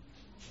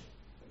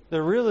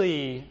There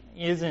really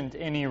isn't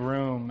any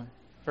room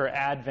for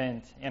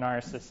Advent in our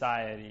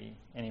society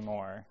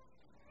anymore.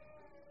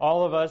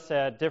 All of us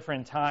at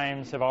different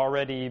times have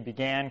already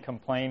began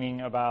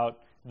complaining about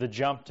the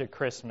jump to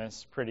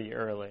Christmas pretty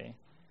early.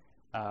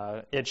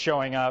 It's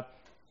showing up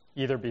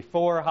either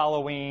before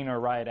Halloween or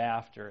right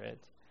after it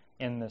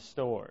in the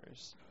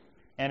stores.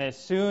 And as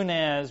soon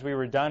as we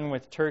were done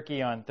with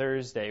turkey on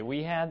Thursday,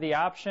 we had the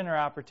option or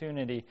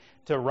opportunity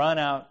to run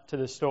out to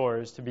the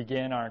stores to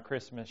begin our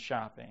Christmas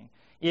shopping,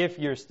 if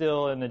you're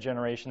still in the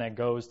generation that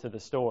goes to the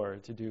store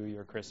to do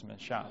your Christmas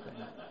shopping.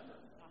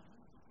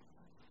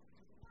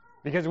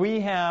 Because we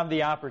have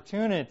the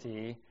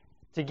opportunity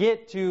to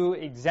get to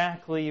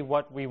exactly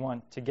what we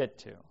want to get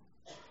to,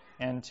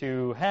 and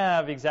to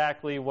have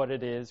exactly what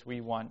it is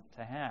we want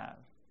to have.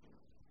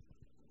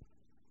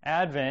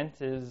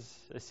 Advent is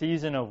a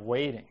season of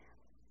waiting.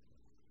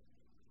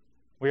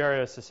 We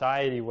are a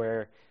society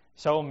where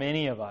so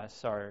many of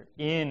us are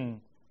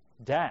in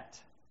debt,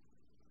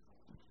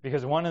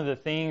 because one of the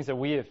things that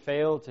we have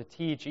failed to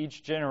teach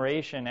each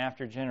generation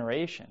after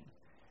generation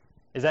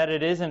is that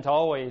it isn't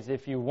always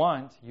if you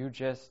want, you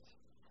just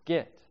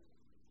get,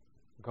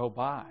 go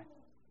buy.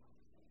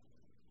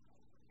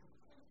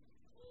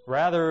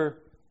 Rather,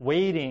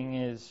 waiting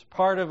is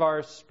part of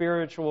our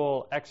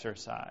spiritual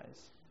exercise.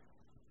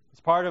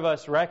 It's part of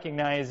us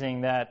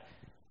recognizing that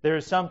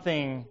there's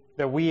something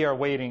that we are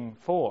waiting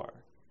for.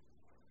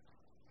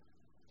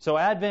 So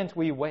Advent,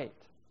 we wait.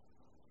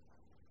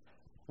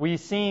 We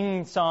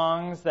sing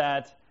songs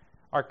that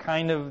are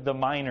kind of the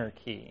minor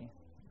key,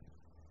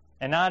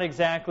 and not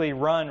exactly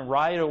run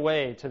right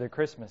away to the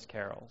Christmas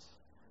carols,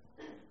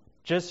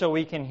 just so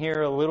we can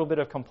hear a little bit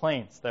of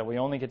complaints that we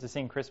only get to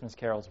sing Christmas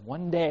carols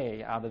one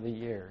day out of the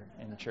year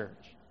in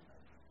church.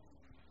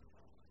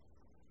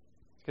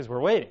 Because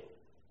we're waiting.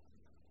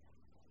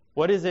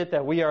 What is it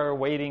that we are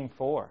waiting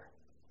for?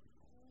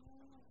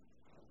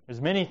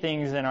 There's many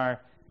things in our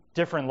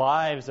different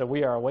lives that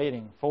we are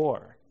waiting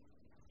for.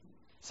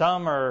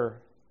 Some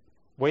are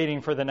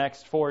waiting for the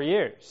next 4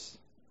 years.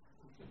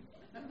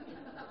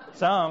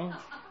 Some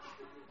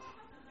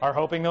are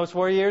hoping those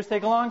 4 years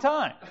take a long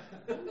time.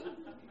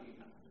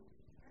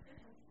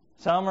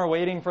 Some are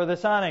waiting for the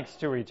Sonics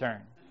to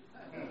return.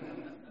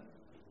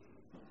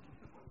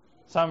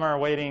 Some are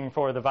waiting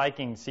for the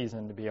Viking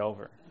season to be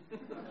over.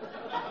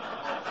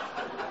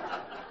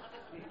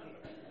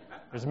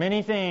 There's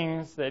many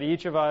things that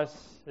each of us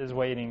is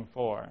waiting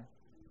for.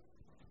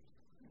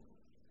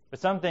 But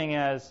something,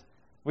 as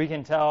we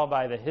can tell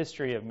by the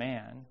history of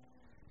man,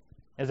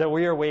 is that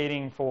we are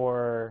waiting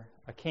for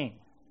a king.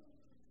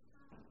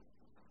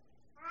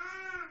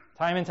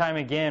 Time and time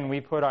again, we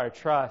put our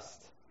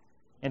trust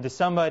into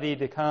somebody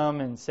to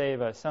come and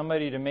save us,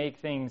 somebody to make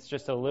things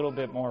just a little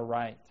bit more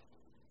right.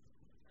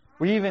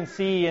 We even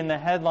see in the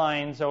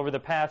headlines over the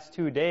past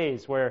 2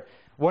 days where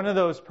one of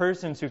those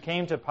persons who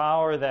came to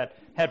power that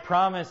had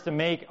promised to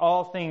make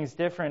all things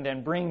different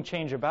and bring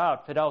change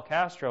about, Fidel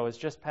Castro, has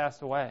just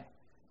passed away.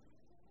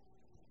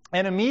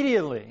 And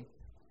immediately,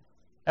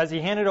 as he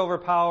handed over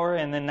power,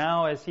 and then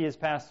now as he has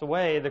passed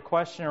away, the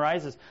question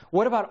arises,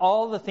 what about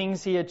all the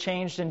things he had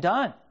changed and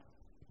done?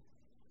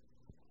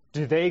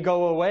 Do they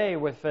go away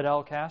with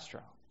Fidel Castro?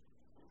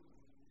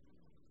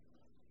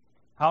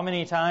 How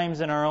many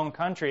times in our own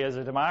country, as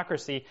a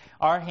democracy,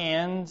 our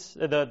hands,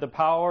 the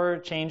power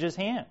changes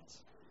hands?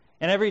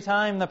 And every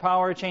time the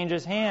power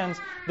changes hands,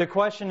 the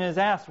question is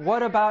asked,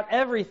 what about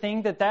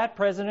everything that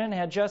president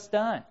had just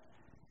done?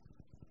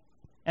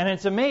 And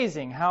it's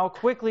amazing how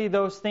quickly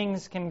those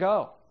things can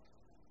go.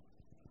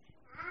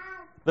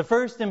 The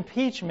first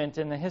impeachment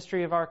in the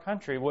history of our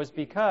country was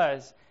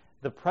because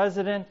the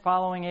president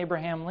following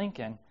Abraham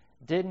Lincoln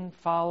didn't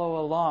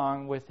follow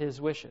along with his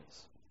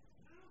wishes.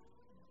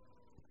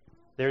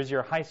 There's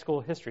your high school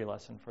history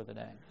lesson for the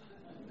day.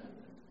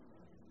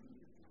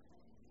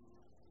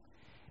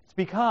 It's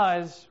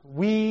because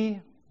we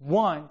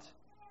want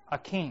a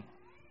king.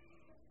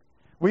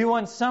 We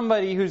want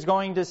somebody who's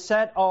going to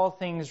set all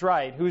things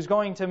right, who's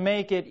going to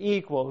make it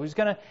equal, who's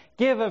going to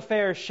give a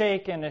fair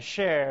shake and a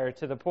share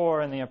to the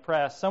poor and the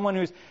oppressed, someone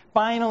who's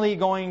finally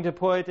going to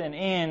put an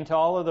end to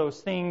all of those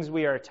things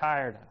we are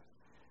tired of.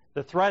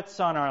 The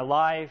threats on our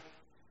life,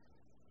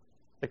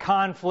 the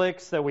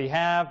conflicts that we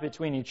have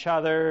between each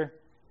other,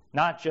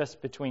 not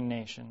just between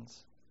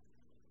nations.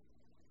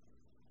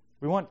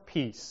 We want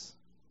peace.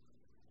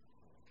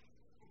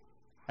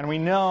 And we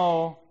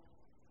know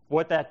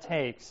what that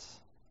takes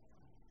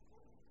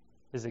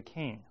is a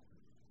king,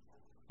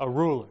 a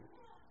ruler.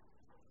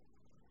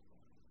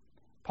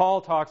 Paul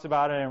talks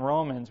about it in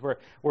Romans,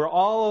 where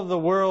all of the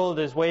world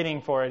is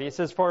waiting for it. He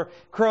says,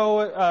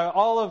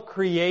 all of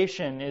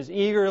creation is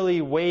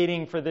eagerly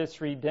waiting for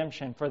this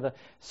redemption, for the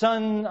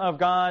Son of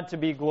God to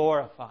be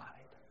glorified.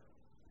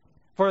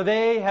 For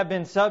they have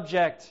been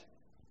subject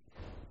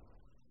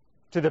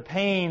to the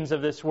pains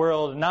of this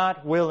world,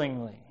 not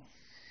willingly,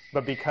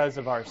 but because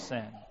of our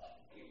sin.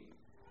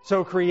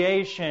 So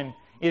creation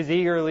is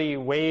eagerly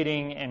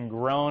waiting and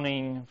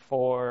groaning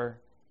for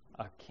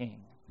a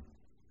king.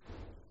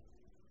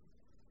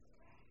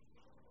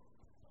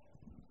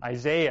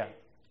 Isaiah.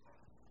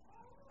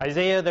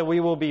 Isaiah that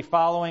we will be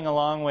following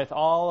along with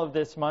all of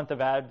this month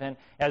of Advent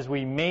as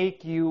we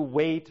make you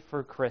wait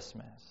for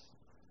Christmas.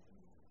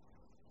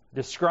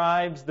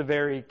 Describes the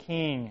very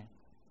King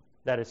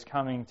that is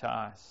coming to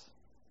us.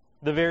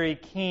 The very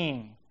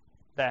King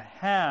that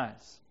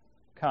has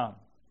come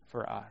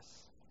for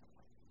us.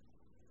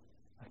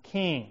 A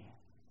King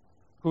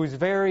whose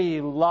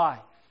very life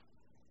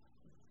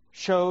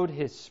showed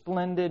His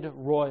splendid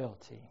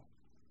royalty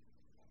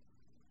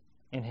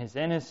in His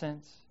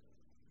innocence,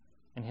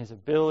 in His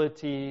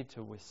ability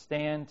to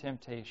withstand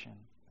temptation,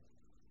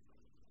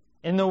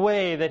 in the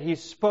way that He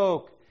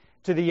spoke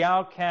to the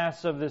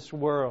outcasts of this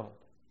world,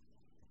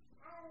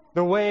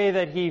 the way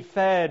that He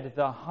fed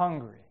the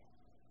hungry,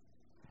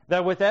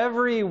 that with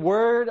every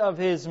word of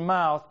His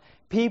mouth,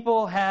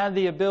 people had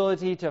the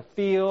ability to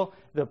feel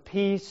the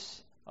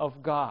peace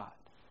of God.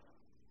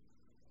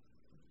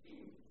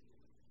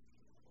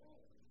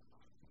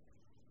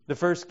 The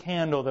first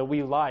candle that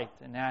we light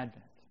in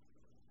Advent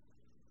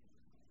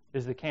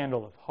is the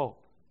candle of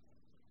hope.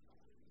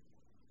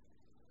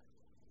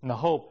 And the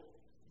hope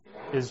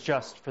is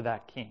just for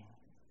that King,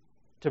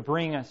 to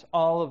bring us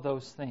all of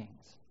those things.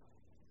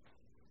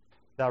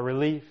 That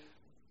relief,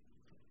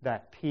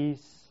 that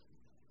peace,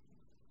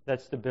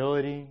 that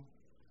stability,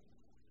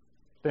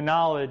 the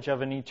knowledge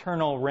of an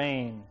eternal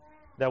reign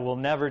that will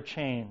never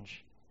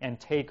change and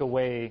take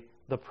away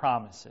the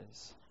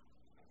promises.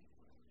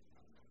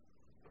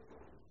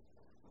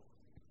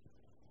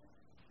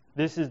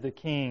 This is the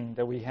King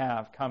that we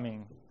have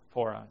coming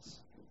for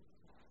us.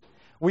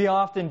 We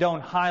often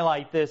don't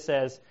highlight this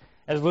as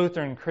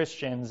Lutheran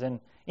Christians. And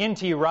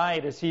N.T.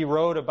 Wright, as he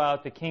wrote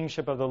about the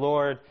kingship of the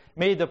Lord,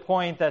 made the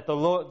point that the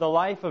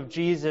life of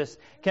Jesus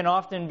can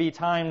often be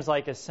times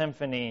like a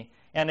symphony.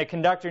 And a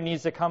conductor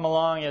needs to come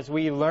along as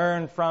we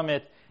learn from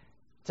it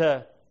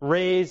to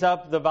raise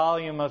up the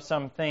volume of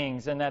some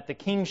things. And that the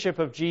kingship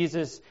of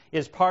Jesus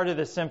is part of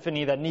the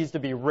symphony that needs to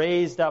be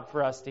raised up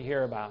for us to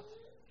hear about,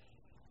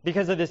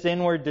 because of this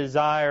inward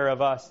desire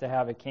of us to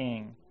have a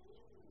king.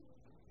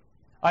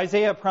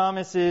 Isaiah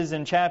promises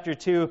in chapter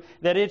 2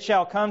 that it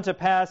shall come to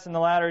pass in the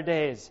latter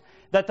days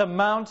that the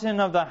mountain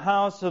of the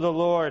house of the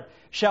Lord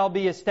shall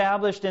be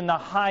established in the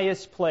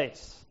highest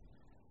place.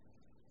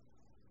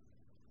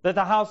 That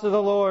the house of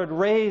the Lord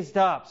raised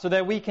up so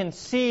that we can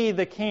see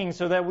the King,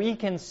 so that we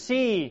can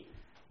see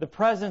the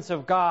presence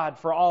of God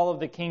for all of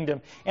the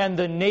kingdom, and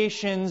the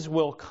nations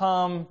will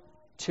come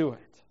to it.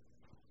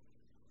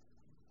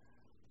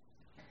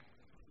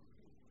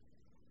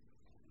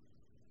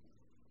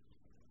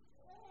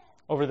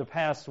 Over the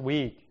past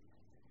week,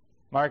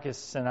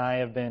 Marcus and I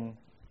have been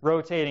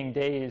rotating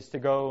days to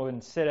go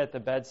and sit at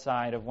the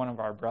bedside of one of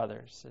our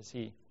brothers as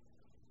he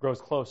grows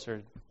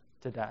closer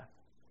to death.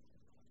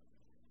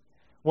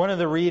 One of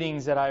the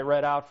readings that I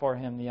read out for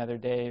him the other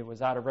day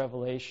was out of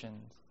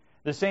Revelations,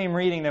 the same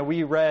reading that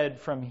we read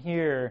from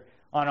here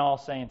on All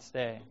Saints'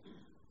 Day,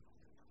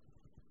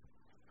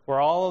 where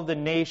all of the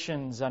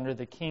nations under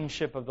the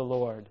kingship of the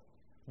Lord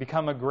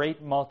become a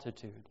great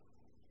multitude.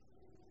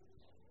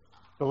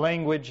 The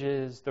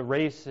languages, the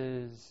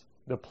races,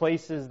 the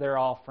places they're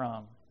all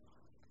from.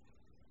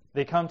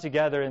 They come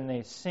together and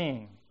they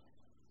sing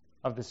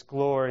of this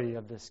glory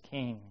of this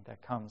King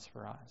that comes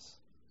for us.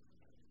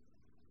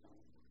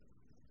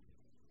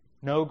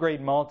 No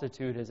great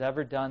multitude has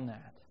ever done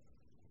that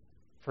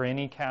for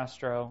any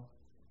Castro,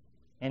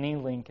 any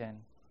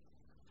Lincoln,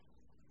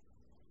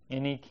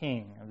 any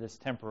king of this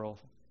temporal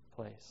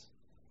place.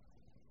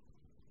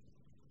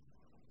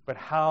 But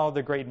how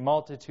the great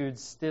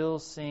multitudes still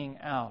sing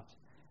out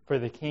for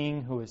the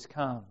King who has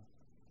come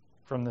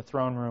from the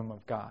throne room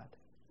of God.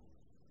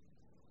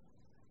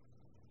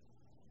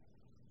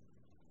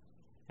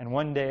 And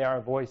one day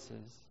our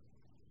voices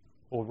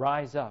will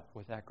rise up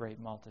with that great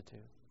multitude.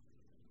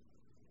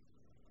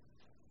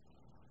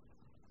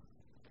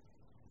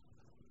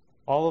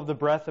 All of the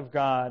breath of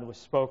God was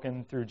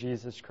spoken through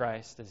Jesus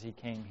Christ as He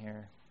came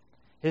here.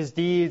 His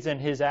deeds and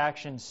His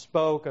actions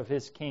spoke of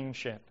His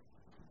kingship.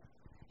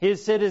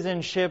 His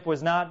citizenship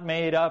was not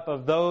made up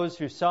of those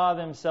who saw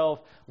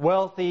themselves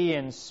wealthy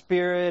in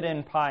spirit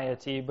and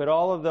piety, but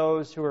all of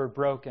those who are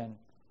broken.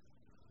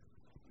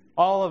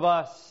 All of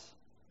us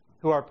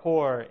who are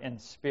poor in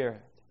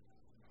spirit.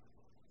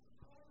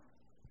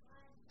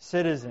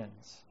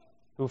 Citizens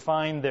who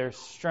find their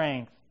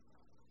strength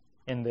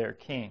in their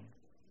King.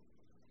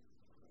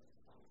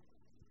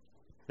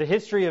 The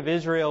history of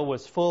Israel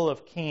was full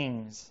of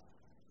kings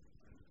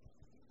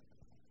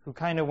who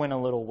kind of went a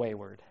little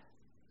wayward.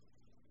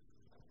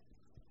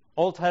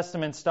 Old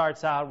Testament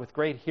starts out with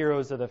great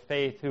heroes of the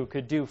faith who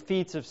could do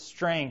feats of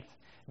strength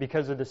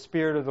because of the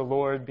Spirit of the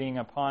Lord being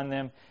upon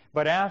them.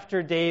 But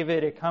after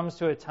David, it comes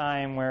to a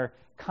time where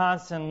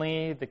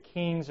constantly the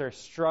kings are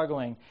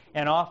struggling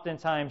and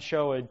oftentimes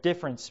show a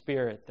different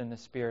spirit than the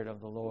Spirit of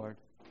the Lord.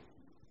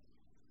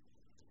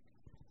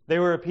 They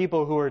were a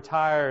people who were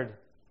tired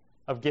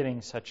of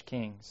getting such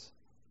kings,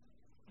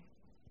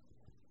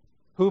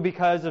 who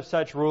because of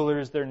such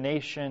rulers their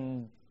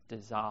nation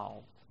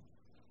dissolved.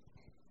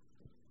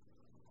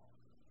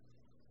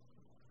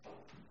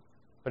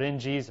 but in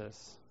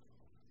Jesus.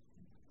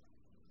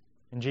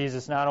 And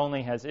Jesus not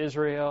only has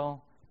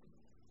Israel,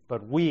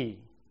 but we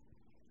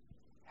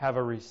have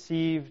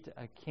received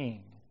a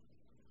king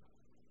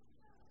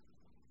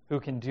who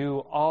can do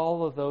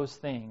all of those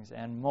things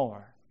and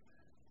more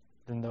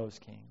than those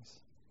kings.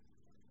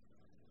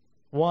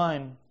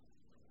 One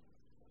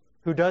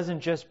who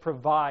doesn't just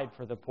provide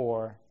for the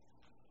poor,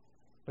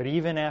 but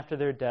even after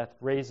their death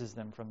raises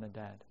them from the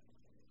dead.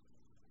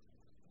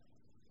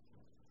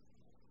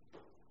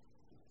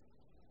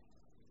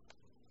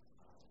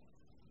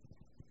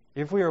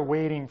 If we are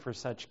waiting for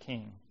such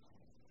king,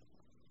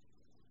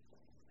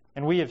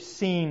 and we have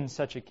seen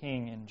such a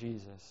king in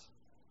Jesus,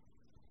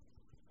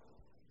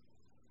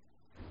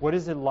 what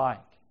is it like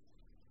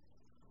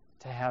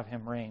to have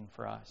him reign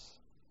for us?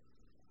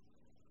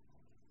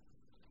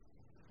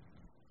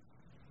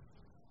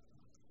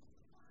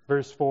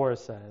 Verse 4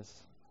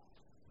 says,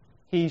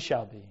 "He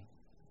shall be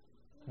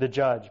the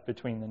judge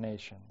between the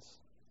nations.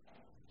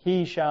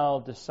 He shall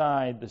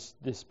decide the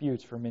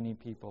disputes for many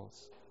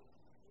peoples.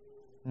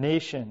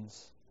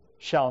 Nations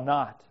shall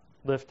not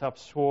lift up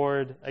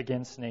sword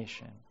against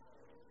nation,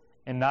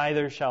 and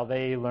neither shall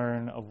they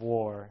learn of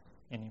war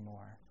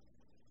anymore."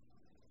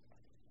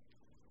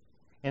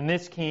 In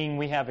this king,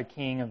 we have a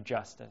king of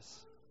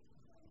justice.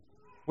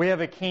 We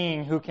have a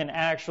king who can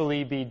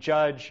actually be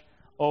judge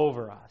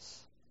over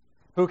us,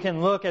 who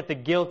can look at the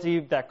guilty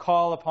that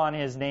call upon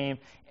his name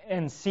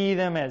and see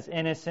them as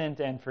innocent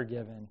and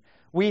forgiven.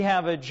 We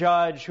have a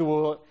judge who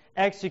will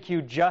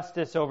execute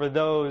justice over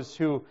those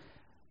who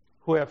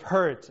have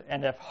hurt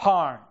and have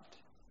harmed.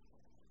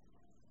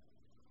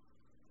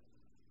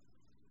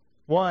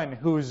 One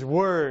whose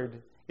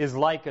word is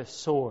like a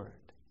sword,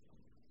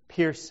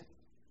 piercing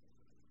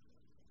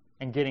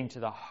and getting to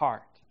the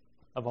heart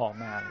of all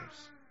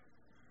matters.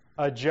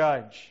 A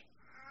judge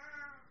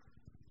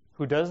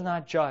who does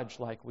not judge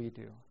like we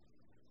do.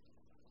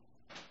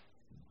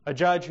 A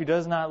judge who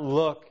does not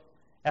look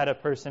at a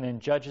person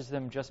and judges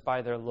them just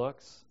by their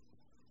looks,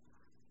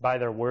 by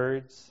their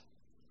words,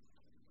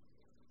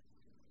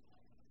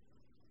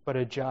 but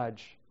a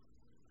judge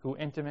who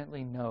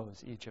intimately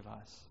knows each of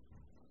us,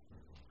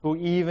 who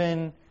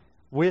even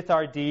with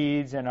our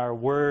deeds and our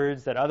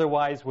words that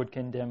otherwise would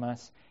condemn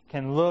us,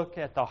 can look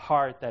at the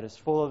heart that is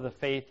full of the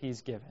faith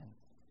he's given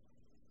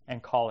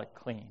and call it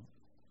clean,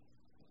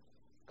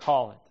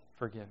 call it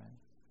forgiven.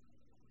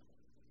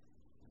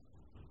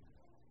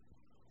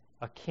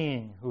 A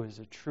king who is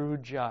a true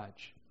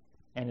judge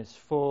and is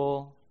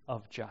full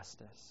of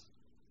justice.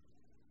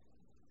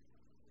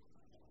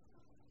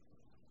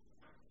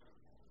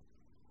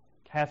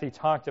 Kathy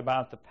talked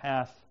about the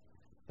path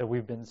that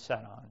we've been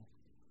set on,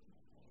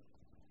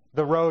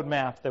 the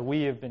roadmap that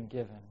we have been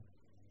given.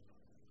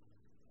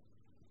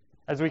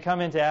 As we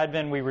come into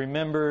Advent, we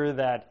remember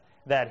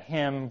that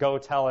hymn, "Go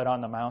Tell It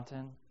on the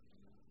Mountain."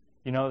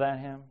 You know that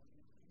hymn?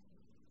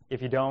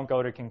 If you don't,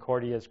 go to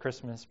Concordia's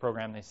Christmas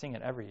program. They sing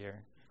it every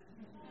year.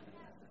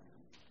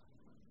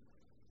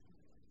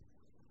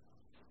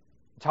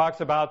 It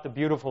talks about the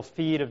beautiful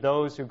feet of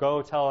those who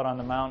go tell it on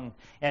the mountain.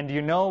 And do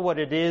you know what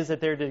it is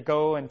that they're to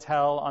go and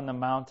tell on the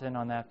mountain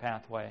on that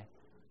pathway?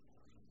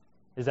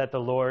 Is that the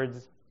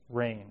Lord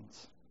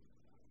reigns,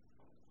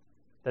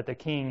 that the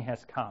King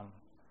has come.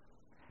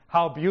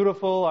 How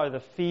beautiful are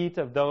the feet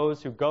of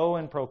those who go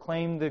and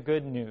proclaim the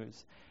good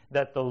news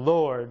that the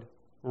Lord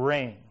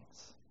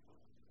reigns.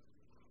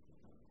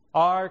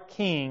 Our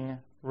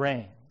King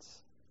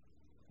reigns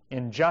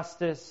in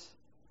justice,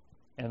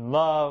 in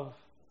love,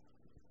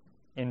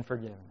 in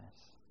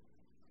forgiveness.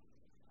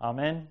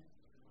 Amen.